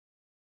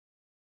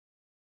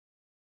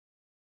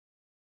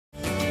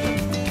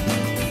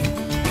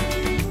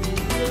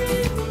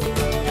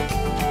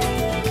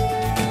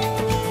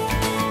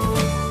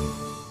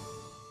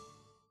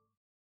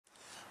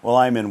Well,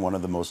 I'm in one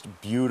of the most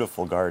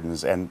beautiful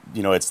gardens, and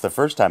you know, it's the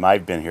first time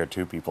I've been here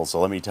too, people,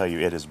 so let me tell you,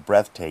 it is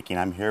breathtaking.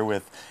 I'm here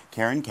with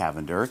Karen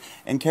Cavender.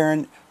 And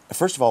Karen,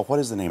 first of all, what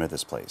is the name of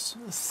this place?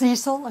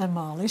 Cecil and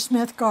Molly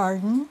Smith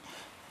Garden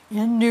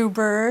in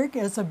Newburgh.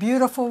 It's a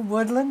beautiful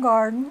woodland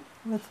garden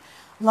with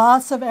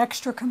lots of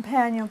extra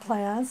companion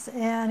plants,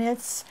 and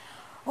it's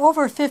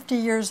over 50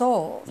 years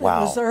old. Wow.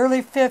 It was the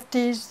early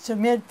 50s to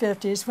mid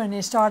 50s when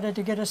he started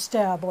to get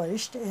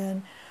established,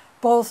 and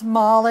both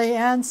Molly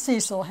and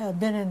Cecil had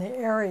been in the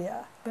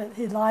area, but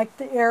he liked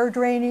the air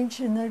drainage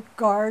in the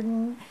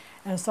garden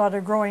and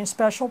started growing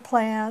special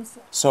plants.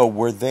 So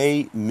were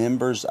they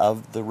members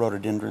of the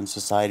Rhododendron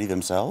Society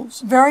themselves?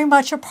 Very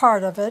much a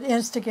part of it,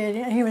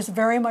 instigating. He was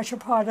very much a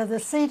part of the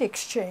seed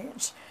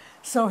exchange.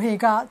 So he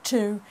got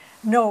to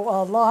know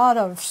a lot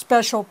of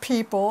special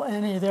people,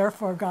 and he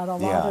therefore got a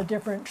lot of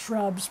different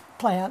shrubs,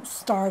 plants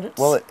started.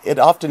 Well, it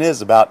often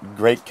is about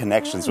great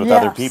connections with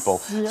other people.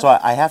 Yes. So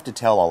I have to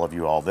tell all of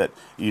you all that,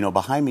 you know,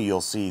 behind me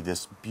you'll see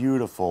this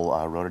beautiful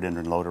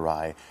rhododendron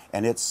loderi,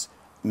 and it's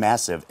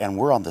massive, and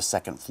we're on the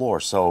second floor,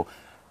 so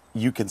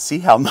you can see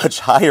how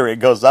much higher it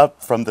goes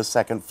up from the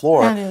second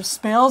floor. And it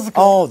smells good.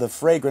 Oh, the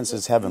fragrance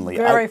is heavenly.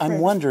 Very I'm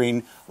fragrant.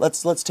 wondering,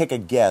 let's take a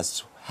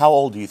guess. How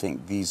old do you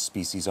think these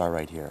species are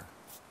right here?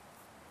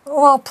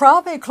 Well,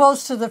 probably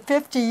close to the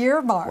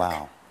 50-year mark.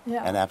 Wow.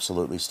 Yeah. And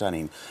absolutely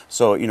stunning.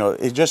 So, you know,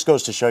 it just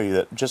goes to show you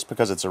that just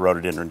because it's a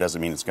rhododendron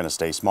doesn't mean it's going to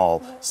stay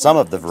small. Some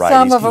of the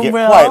varieties can get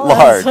quite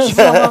large.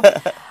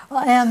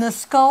 And the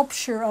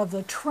sculpture of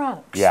the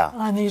trunks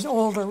on these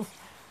older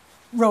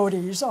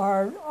rhodies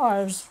are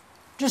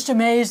just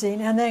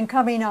amazing. And then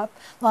coming up,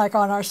 like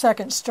on our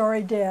second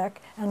story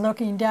deck and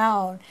looking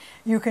down,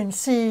 you can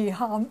see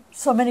how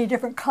so many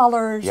different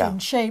colors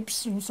and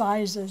shapes and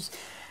sizes.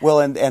 Well,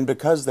 and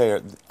because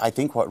I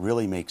think what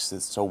really makes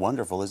it so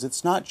wonderful is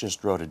it's not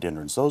just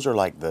rhododendrons. Those are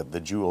like the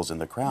jewels in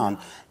the crown.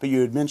 But you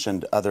had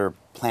mentioned other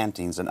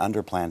plantings and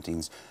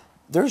underplantings.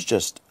 There's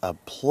just a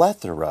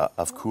plethora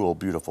of cool,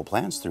 beautiful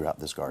plants throughout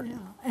this garden.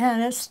 Yeah.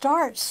 And it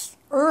starts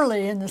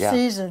early in the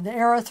season. The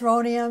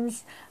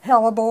erythroniums,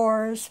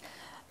 hellebores,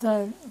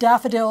 the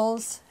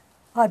daffodils,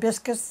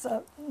 hibiscus,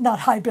 not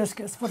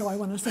hibiscus, what do I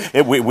want to say?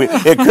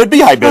 It could be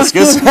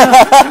hibiscus.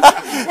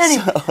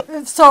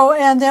 Anyway, so,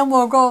 and then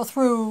we'll go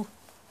through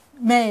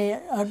May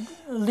at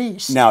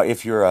least. Now,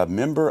 if you're a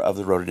member of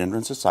the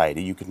Rhododendron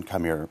Society, you can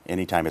come here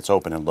anytime it's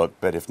open and look,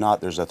 but if not,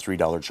 there's a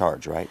 $3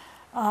 charge, right?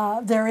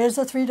 There is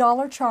a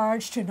 $3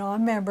 charge to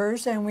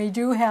non-members, and we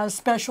do have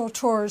special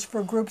tours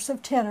for groups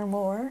of 10 or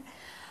more.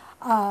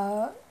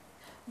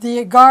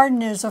 The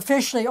garden is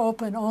officially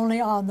open only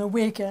on the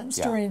weekends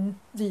during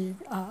the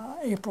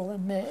April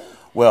and May.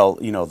 Well,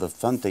 you know, the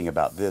fun thing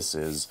about this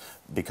is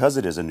because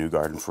it is a new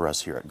garden for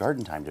us here at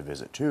Garden Time to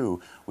visit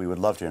too, we would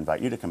love to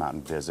invite you to come out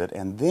and visit.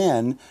 And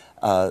then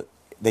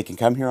they can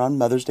come here on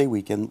Mother's Day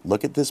weekend,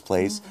 look at this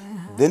place.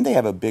 Then they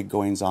have a big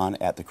goings-on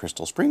at the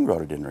Crystal Spring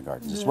Rhododendron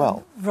Gardens as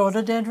well.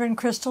 Rhododendron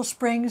Crystal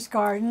Springs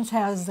Gardens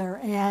has their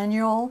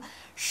annual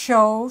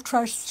show,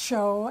 trust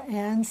show,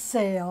 and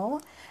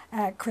sale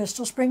at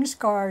Crystal Springs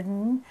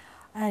Garden,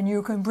 and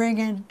you can bring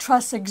in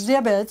truss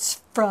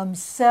exhibits from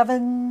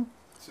 7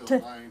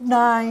 to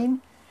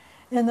 9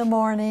 in the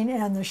morning,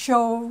 and the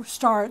show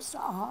starts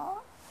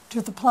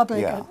to the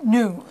public at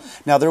noon.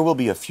 Now, there will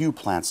be a few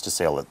plants to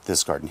sale at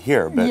this garden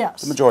here, but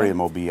the majority of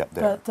them will be up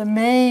there. But the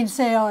main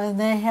sale, and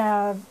they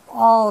have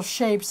all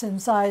shapes and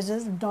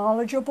sizes,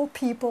 knowledgeable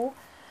people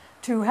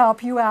to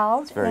help you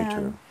out. It's very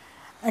true.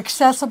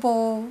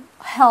 Accessible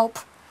help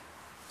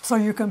so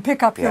you can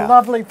pick up your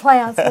lovely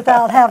plants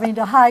without having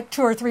to hike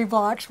 2 or 3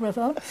 blocks with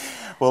them.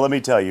 Well, let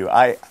me tell you,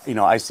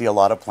 I see a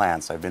lot of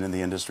plants. I've been in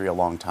the industry a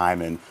long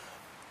time, and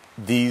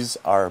these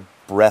are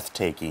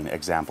breathtaking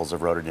examples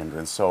of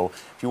rhododendrons. So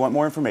if you want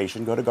more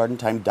information, go to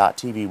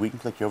gardentime.tv. We can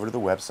click you over to the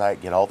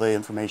website, get all the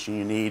information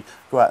you need,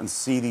 go out and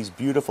see these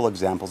beautiful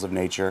examples of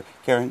nature.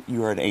 Karen,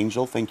 you are an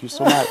angel. Thank you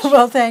so much.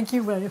 Well, thank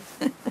you, William.